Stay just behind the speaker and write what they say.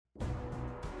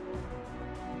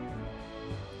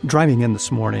driving in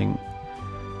this morning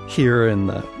here in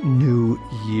the new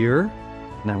year,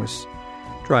 and I was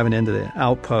driving into the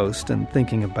Outpost and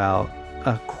thinking about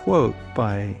a quote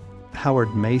by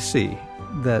Howard Macy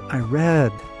that I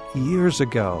read years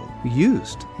ago,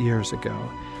 used years ago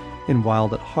in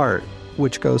Wild at Heart,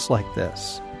 which goes like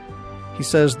this. He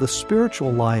says, "The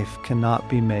spiritual life cannot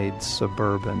be made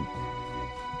suburban.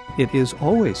 It is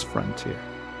always frontier,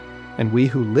 and we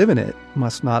who live in it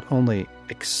must not only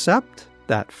accept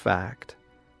that fact,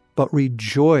 but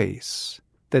rejoice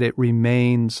that it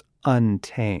remains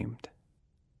untamed."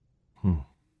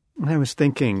 And I was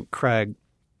thinking, Craig,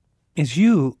 as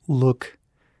you look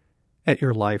at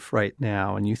your life right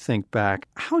now and you think back,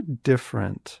 how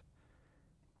different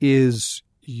is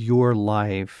your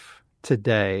life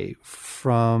today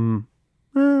from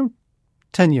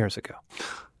 10 years ago?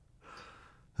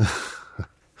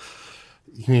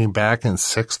 You mean back in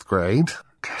 6th grade?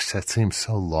 Gosh, that seems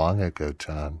so long ago,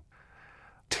 John.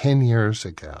 10 years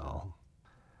ago,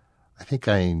 I think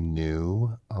I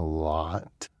knew a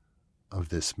lot of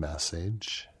this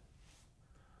message.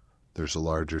 There's a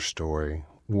larger story.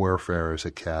 Warfare is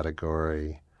a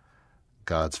category.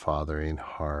 God's fathering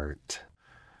heart.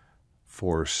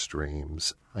 4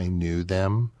 streams. I knew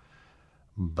them,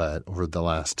 but over the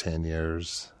last 10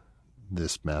 years,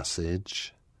 this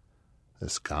message,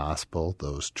 this gospel,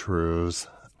 those truths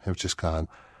have just gone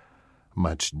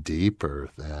much deeper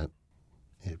that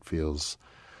it feels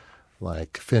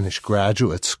like finished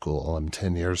graduate school.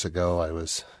 10 years ago, I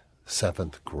was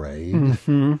 7th grade.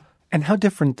 Mm-hmm. And how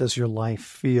different does your life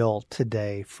feel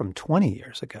today from 20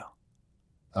 years ago?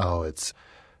 Oh, it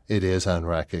is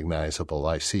unrecognizable.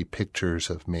 I see pictures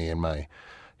of me in my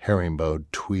herringbone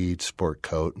tweed sport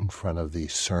coat in front of the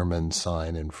sermon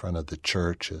sign in front of the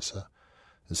church as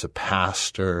a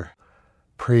pastor,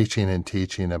 preaching and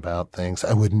teaching about things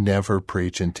I would never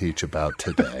preach and teach about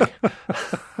today.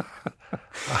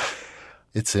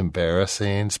 It's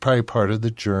embarrassing. It's probably part of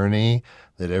the journey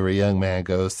that every young man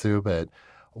goes through, but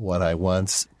what I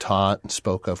once taught and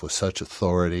spoke of with such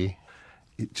authority,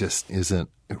 it just isn't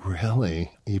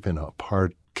really even a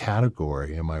part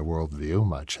category in my worldview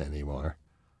much anymore.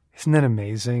 Isn't that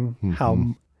amazing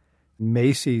how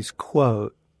Macy's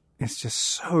quote is just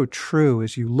so true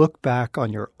as you look back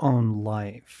on your own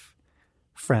life?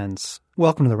 Friends,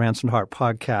 welcome to the Ransomed Heart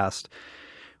podcast.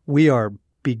 We are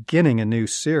beginning a new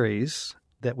series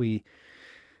that we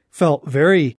felt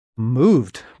very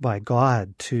moved by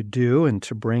God to do and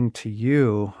to bring to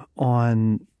you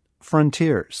on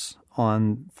frontiers,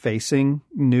 on facing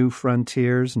new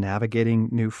frontiers, navigating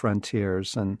new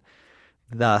frontiers, and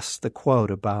thus the quote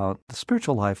about the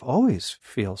spiritual life always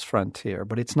feels frontier,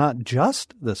 but it's not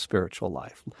just the spiritual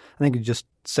life. I think you just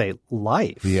say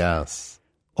life. Yes.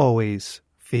 Always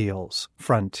feels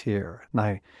frontier. And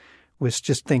I was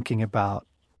just thinking about,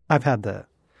 I've had the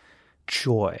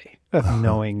joy of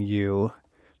knowing you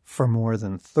for more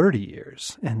than 30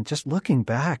 years and just looking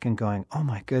back and going, oh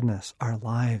my goodness, our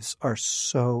lives are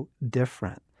so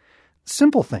different.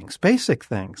 Simple things, basic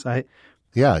things.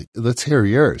 Yeah, let's hear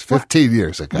yours. 15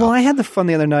 years ago. Well, I had the fun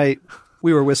the other night.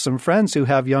 We were with some friends who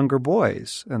have younger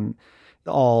boys and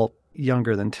all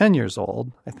younger than 10 years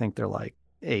old. I think they're like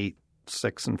 8,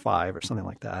 6, and 5 or something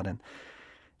like that. And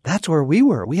that's where we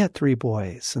were. We had 3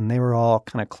 boys and they were all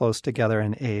kind of close together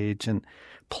in age and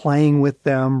playing with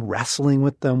them, wrestling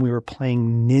with them. We were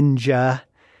playing Ninja.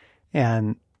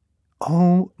 And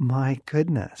oh my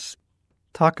goodness,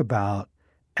 talk about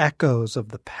echoes of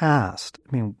the past.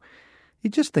 I mean, you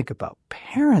just think about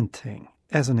parenting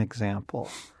as an example.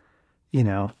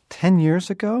 10 years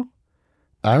ago.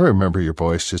 I remember your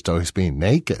boys just always being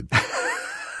naked.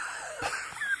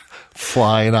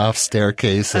 Flying off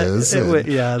staircases. It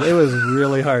was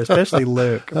really hard, especially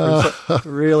Luke. It was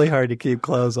really hard to keep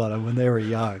clothes on him when they were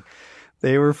young.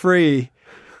 They were free.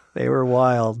 They were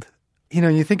wild.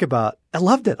 You think about, I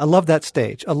loved it. I loved that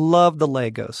stage. I loved the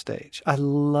Lego stage. I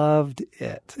loved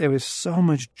it. There was so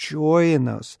much joy in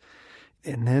those.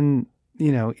 And then,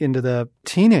 into the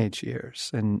teenage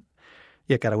years. And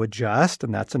you got to adjust,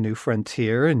 and that's a new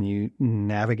frontier, and you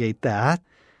navigate that.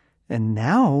 And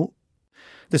now,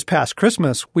 this past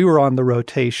Christmas, we were on the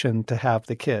rotation to have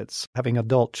the kids. Having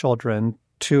adult children,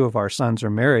 2 of our sons are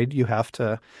married. You have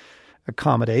to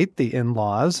accommodate the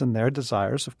in-laws and their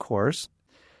desires, of course.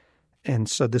 And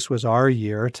so this was our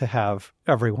year to have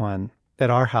everyone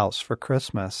at our house for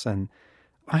Christmas. And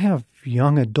I have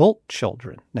young adult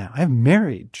children now. I have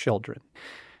married children.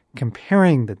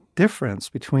 Comparing the difference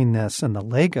between this and the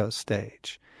Lego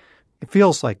stage, it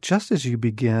feels like just as you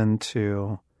begin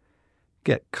to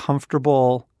get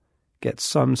comfortable, get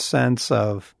some sense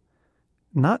of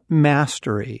not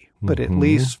mastery, but at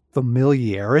least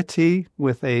familiarity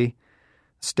with a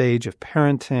stage of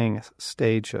parenting, a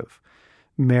stage of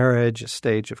marriage, a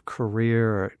stage of career,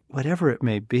 or whatever it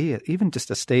may be, even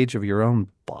just a stage of your own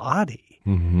body,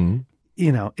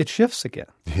 it shifts again.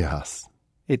 Yes.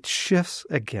 It shifts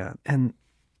again. And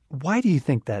why do you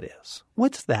think that is?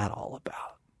 What's that all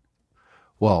about?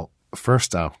 Well,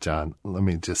 first off, John, let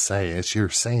me just say, as you're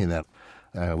saying that,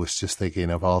 I was just thinking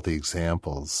of all the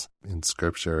examples in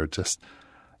Scripture, just,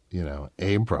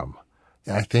 Abram.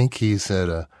 I think he's at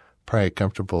a probably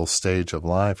comfortable stage of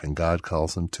life, and God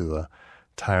calls him to a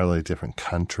entirely different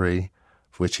country,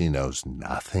 of which he knows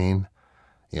nothing.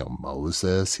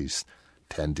 Moses, he's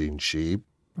tending sheep.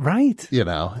 Right.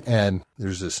 And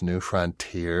there's this new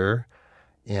frontier,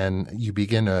 and you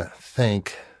begin to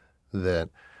think that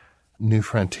New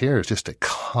Frontier is just a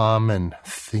common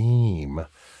theme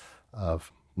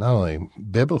of not only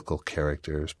biblical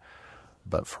characters,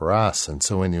 but for us. And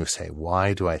so when you say,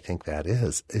 why do I think that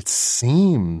is? It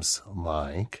seems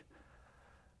like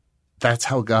that's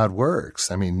how God works.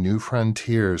 I mean, New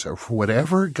Frontiers, or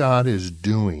whatever God is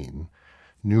doing,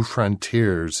 New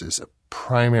Frontiers is a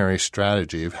primary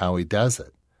strategy of how he does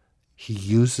it. He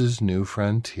uses New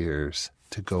Frontiers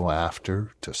to go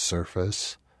after, to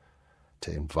surface,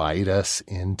 to invite us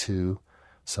into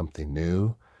something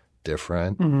new,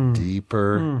 different,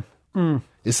 deeper.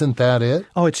 Isn't that it?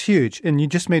 Oh, it's huge. And you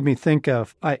just made me think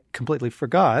of, I completely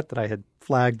forgot that I had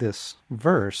flagged this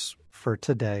verse for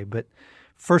today, but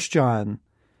 1 John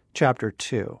chapter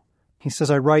 2, he says,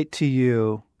 I write to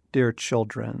you, dear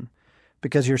children,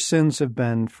 because your sins have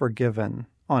been forgiven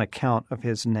on account of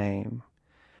his name.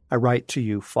 I write to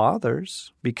you,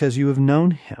 fathers, because you have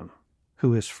known him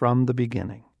who is from the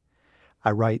beginning.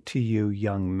 I write to you,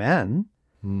 young men,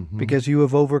 because you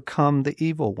have overcome the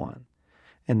evil one.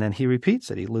 And then he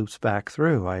repeats it. He loops back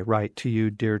through. I write to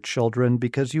you, dear children,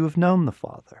 because you have known the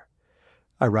Father.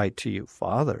 I write to you,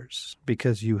 fathers,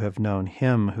 because you have known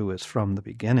him who is from the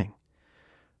beginning.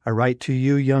 I write to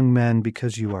you, young men,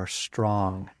 because you are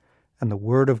strong, and the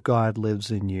word of God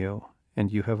lives in you,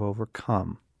 and you have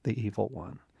overcome the evil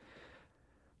one.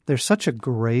 There's such a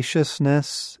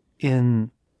graciousness in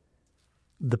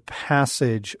the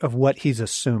passage of what he's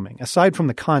assuming, aside from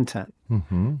the content.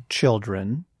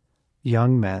 Children,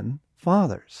 young men,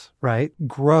 fathers, right?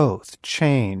 Growth,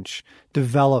 change,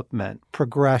 development,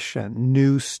 progression,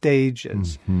 new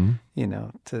stages.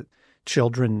 To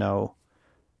children know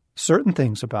certain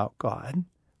things about God,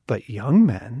 but young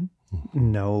men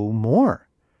know more.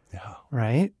 Yeah.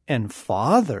 Right? And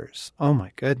fathers, oh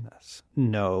my goodness,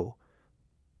 know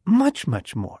much,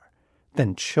 much more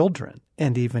than children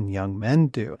and even young men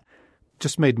do.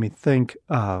 Just made me think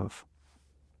of,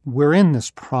 we're in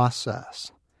this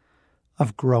process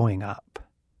of growing up.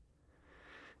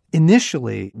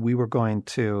 Initially, we were going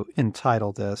to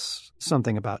entitle this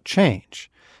something about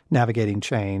change, navigating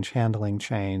change, handling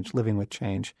change, living with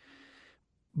change.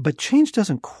 But change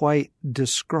doesn't quite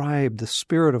describe the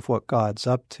spirit of what God's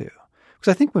up to.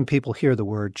 Because I think when people hear the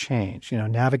word change,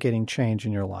 navigating change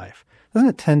in your life, doesn't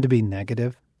it tend to be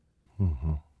negative?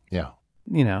 Yeah.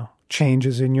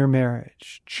 Changes in your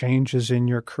marriage, changes in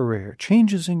your career,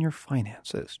 changes in your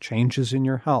finances, changes in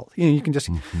your health. You can just,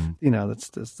 that's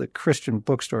the Christian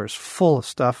bookstore is full of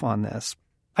stuff on this.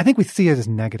 I think we see it as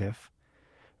negative,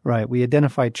 right? We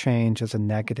identify change as a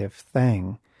negative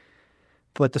thing.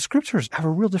 But the scriptures have a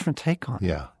real different take on it.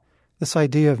 Yeah. This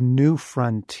idea of new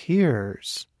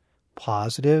frontiers,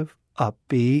 positive,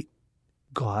 upbeat,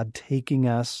 God taking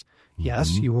us.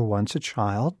 Yes, you were once a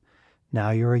child.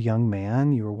 Now you're a young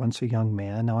man. You were once a young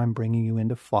man. Now I'm bringing you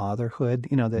into fatherhood.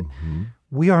 That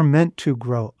we are meant to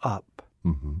grow up.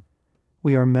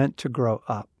 We are meant to grow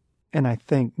up. And I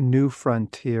think new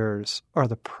frontiers are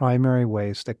the primary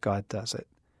ways that God does it.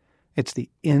 It's the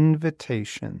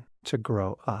invitation to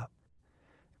grow up.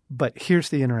 But here's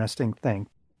the interesting thing.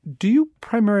 Do you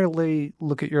primarily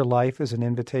look at your life as an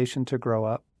invitation to grow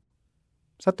up?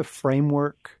 Is that the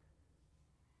framework?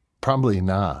 Probably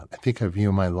not. I think I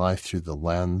view my life through the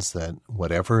lens that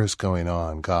whatever is going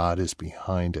on, God is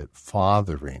behind it,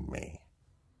 fathering me,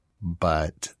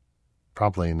 but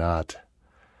probably not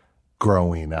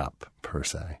growing up per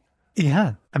se.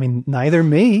 Yeah. I mean, neither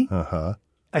me. Uh-huh.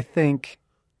 I think,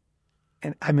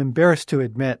 and I'm embarrassed to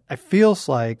admit, it feels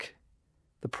like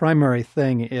the primary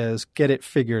thing is get it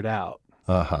figured out.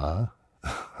 Uh-huh.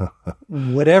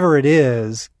 Whatever it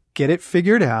is, get it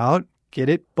figured out, get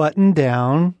it buttoned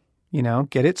down,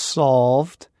 get it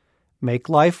solved, make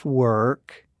life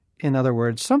work. In other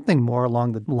words, something more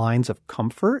along the lines of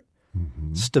comfort,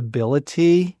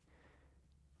 stability,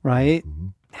 right?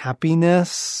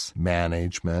 Happiness.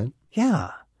 Management.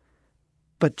 Yeah.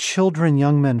 But children,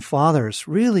 young men, fathers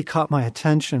really caught my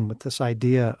attention with this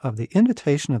idea of the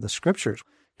invitation of the Scriptures.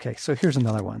 Okay, so here's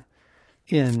another one.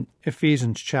 In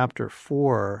Ephesians chapter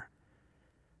 4,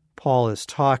 Paul is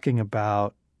talking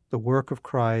about the work of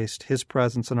Christ, his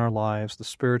presence in our lives, the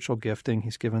spiritual gifting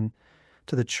he's given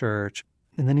to the church.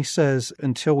 And then he says,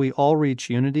 until we all reach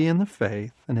unity in the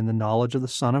faith and in the knowledge of the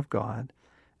Son of God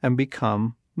and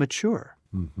become mature,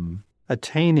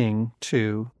 attaining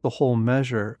to the whole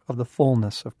measure of the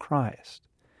fullness of Christ.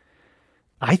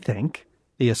 I think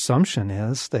the assumption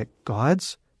is that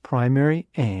God's primary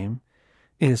aim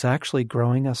is actually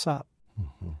growing us up.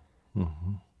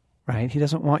 Right? He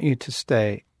doesn't want you to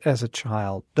stay as a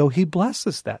child, though he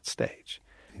blesses that stage.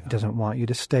 He doesn't want you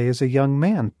to stay as a young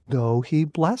man, though he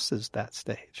blesses that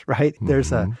stage, right?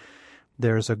 There's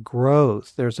a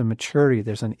growth, there's a maturity,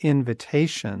 there's an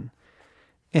invitation.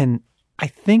 And I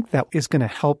think that is going to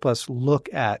help us look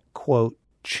at, quote,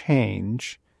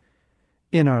 change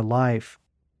in our life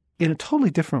in a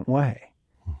totally different way.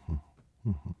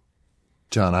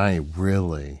 John, I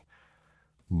really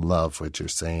love what you're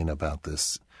saying about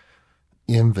this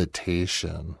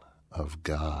invitation of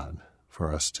God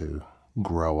for us to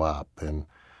grow up. And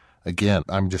again,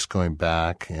 I'm just going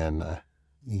back and,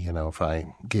 if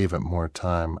I gave it more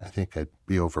time, I think it'd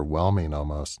be overwhelming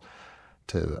almost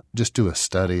to just do a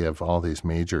study of all these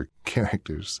major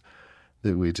characters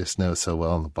that we just know so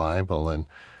well in the Bible. And,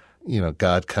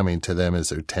 God coming to them as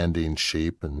they're tending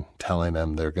sheep and telling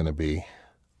them they're going to be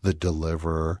the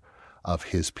deliverer of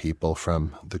his people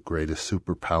from the greatest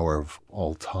superpower of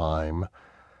all time,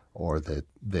 or that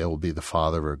they will be the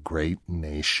father of a great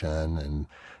nation. And,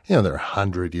 they're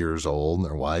 100 years old and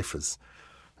their wife is,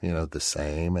 the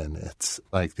same. And it's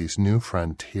like these new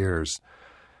frontiers,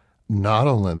 not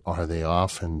only are they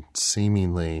often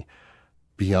seemingly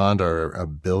beyond our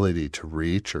ability to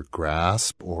reach or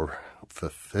grasp or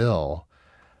fulfill,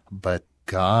 but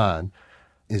God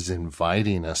is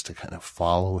inviting us to kind of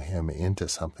follow him into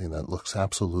something that looks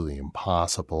absolutely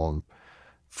impossible and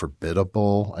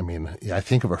forbiddable. I mean, I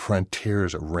think of a frontier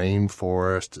as a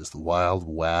rainforest, as the Wild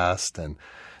West, and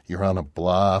you're on a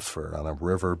bluff or on a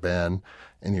river bend,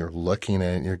 and you're looking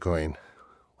at it and you're going,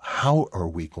 how are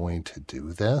we going to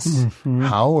do this?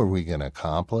 How are we going to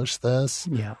accomplish this?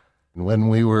 Yeah. And when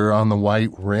we were on the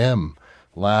White Rim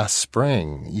last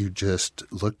spring, you just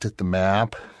looked at the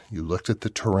map, you looked at the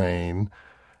terrain,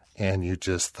 and you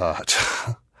just thought,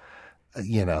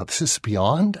 this is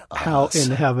beyond us. How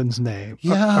in heaven's name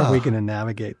are we going to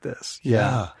navigate this?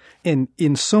 Yeah. And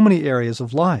in so many areas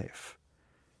of life,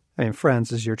 I mean,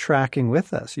 friends, as you're tracking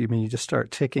with us, you just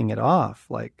start ticking it off,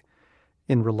 like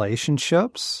in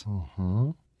relationships.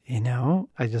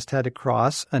 I just had to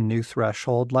cross a new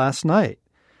threshold last night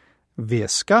via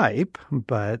Skype,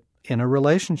 but in a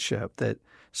relationship that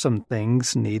some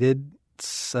things needed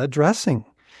addressing.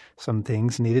 Some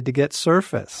things needed to get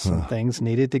surfaced. Some things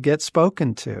needed to get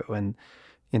spoken to, and,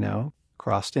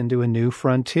 crossed into a new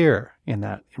frontier in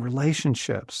that, in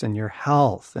relationships and your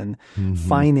health and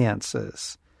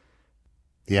finances.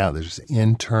 Yeah, there's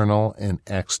internal and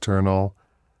external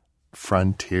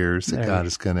frontiers that God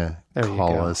is going to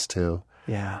call us to.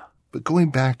 Yeah. But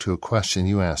going back to a question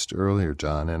you asked earlier,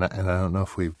 John, and I don't know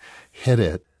if we've hit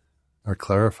it or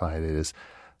clarified it, is,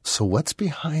 so what's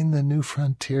behind the new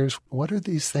frontiers? What are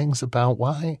these things about?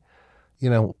 Why?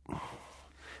 Let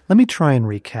me try and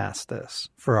recast this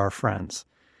for our friends.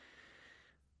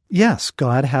 Yes,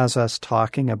 God has us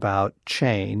talking about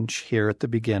change here at the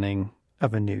beginning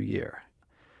of a new year.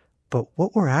 But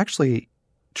what we're actually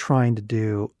trying to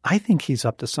do, I think he's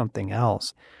up to something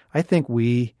else. I think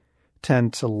we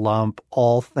tend to lump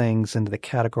all things into the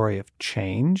category of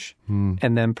change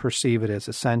and then perceive it as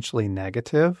essentially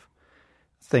negative.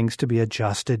 Things to be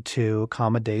adjusted to,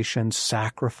 accommodations,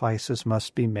 sacrifices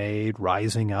must be made,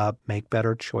 rising up, make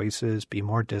better choices, be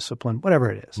more disciplined, whatever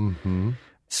it is.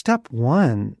 Step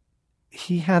one,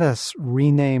 he had us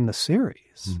rename the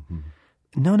series.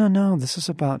 No, this is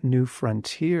about new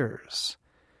frontiers.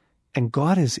 And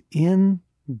God is in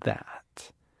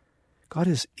that. God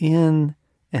is in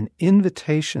an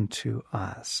invitation to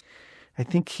us. I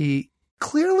think he's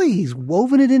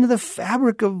woven it into the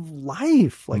fabric of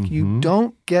life. Like you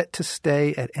don't get to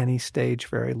stay at any stage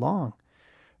very long,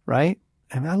 right?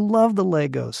 And I love the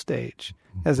Lego stage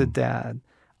as a dad.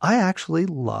 I actually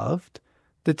loved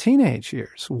the teenage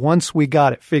years once we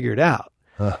got it figured out.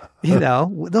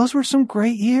 Those were some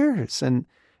great years. And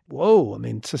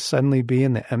to suddenly be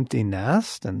in the empty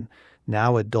nest and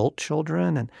now adult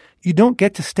children, and you don't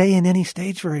get to stay in any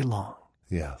stage very long.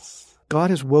 Yes. God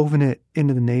has woven it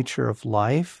into the nature of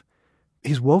life,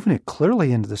 he's woven it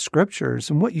clearly into the scriptures.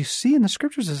 And what you see in the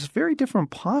scriptures is a very different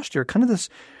posture, kind of this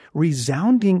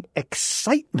resounding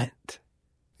excitement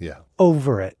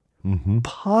over it,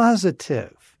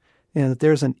 positive, that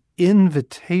there's an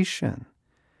invitation.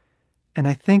 And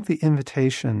I think the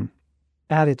invitation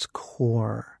at its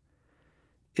core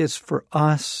is for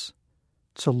us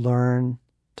to learn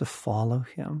to follow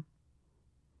him.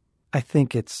 I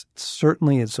think it's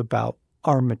about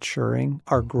our maturing,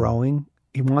 our growing.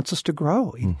 He wants us to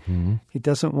grow. He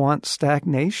doesn't want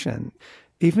stagnation.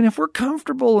 Even if we're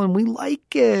comfortable and we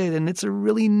like it and it's a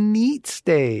really neat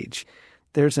stage,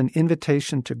 there's an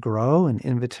invitation to grow, an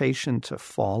invitation to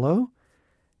follow.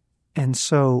 And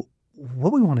so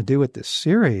what we want to do with this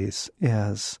series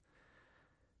is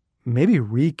maybe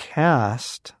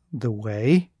recast the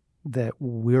way that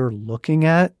we're looking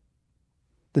at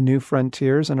the new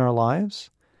frontiers in our lives.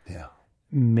 Yeah.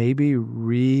 Maybe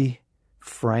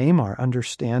reframe our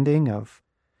understanding of,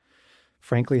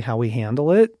 frankly, how we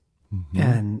handle it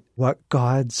and what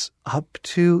God's up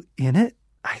to in it.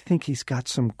 I think he's got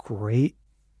some great,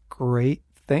 great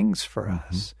things for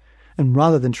us. And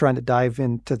rather than trying to dive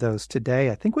into those today,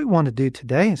 I think what we want to do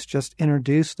today is just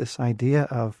introduce this idea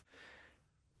of,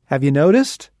 have you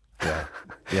noticed?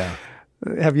 Yeah.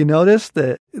 Have you noticed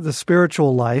that the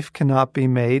spiritual life cannot be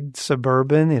made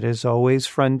suburban? It is always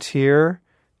frontier.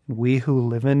 We who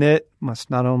live in it must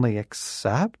not only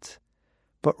accept,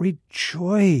 but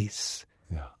rejoice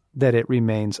that it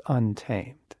remains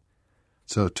untamed.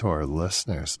 So to our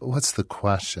listeners, what's the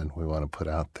question we want to put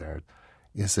out there?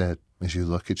 Is it, as you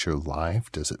look at your life,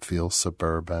 does it feel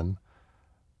suburban?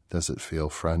 Does it feel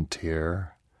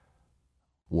frontier?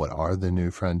 What are the new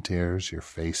frontiers you're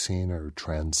facing or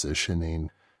transitioning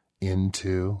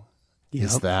into?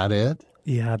 Is that it?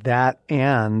 Yeah, that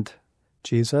and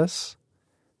Jesus,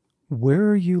 where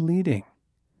are you leading?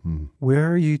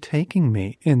 Where are you taking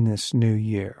me in this new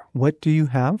year? What do you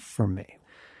have for me?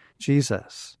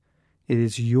 Jesus, it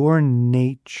is your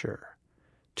nature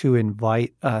to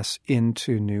invite us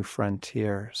into new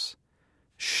frontiers.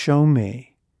 Show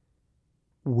me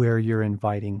where you're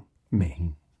inviting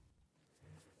me.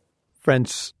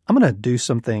 Friends, I'm going to do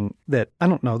something that I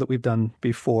don't know that we've done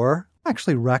before. I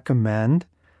actually recommend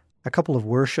a couple of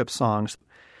worship songs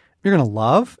you're going to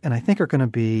love and I think are going to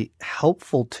be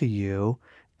helpful to you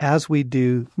as we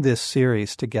do this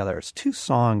series together. It's two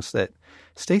songs that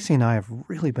Stacy and I have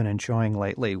really been enjoying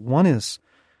lately. One is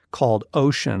called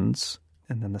Oceans,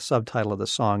 and then the subtitle of the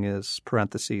song is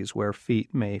parentheses, Where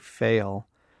Feet May Fail.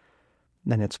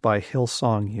 And it's by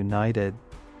Hillsong United.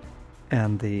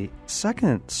 And the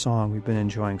second song we've been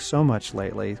enjoying so much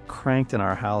lately, cranked in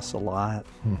our house a lot,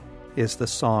 is the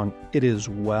song It Is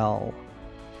Well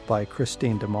by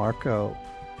Christine DeMarco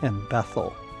and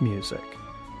Bethel Music.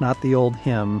 Not the old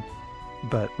hymn,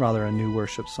 but rather a new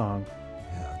worship song.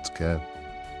 Yeah, it's good.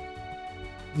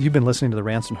 You've been listening to the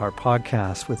Ransomed Heart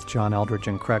Podcast with John Eldredge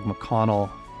and Craig McConnell,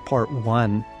 part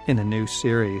 1 in a new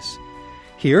series.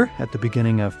 Here, at the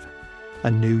beginning of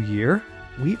a new year,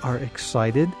 we are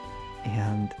excited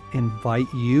and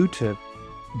invite you to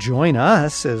join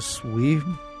us as we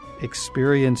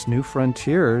experience new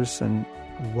frontiers and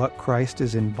what Christ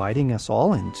is inviting us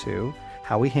all into,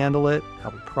 how we handle it,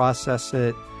 how we process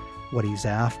it, what he's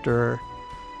after,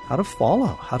 how to follow,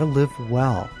 how to live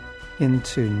well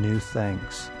into new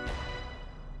things.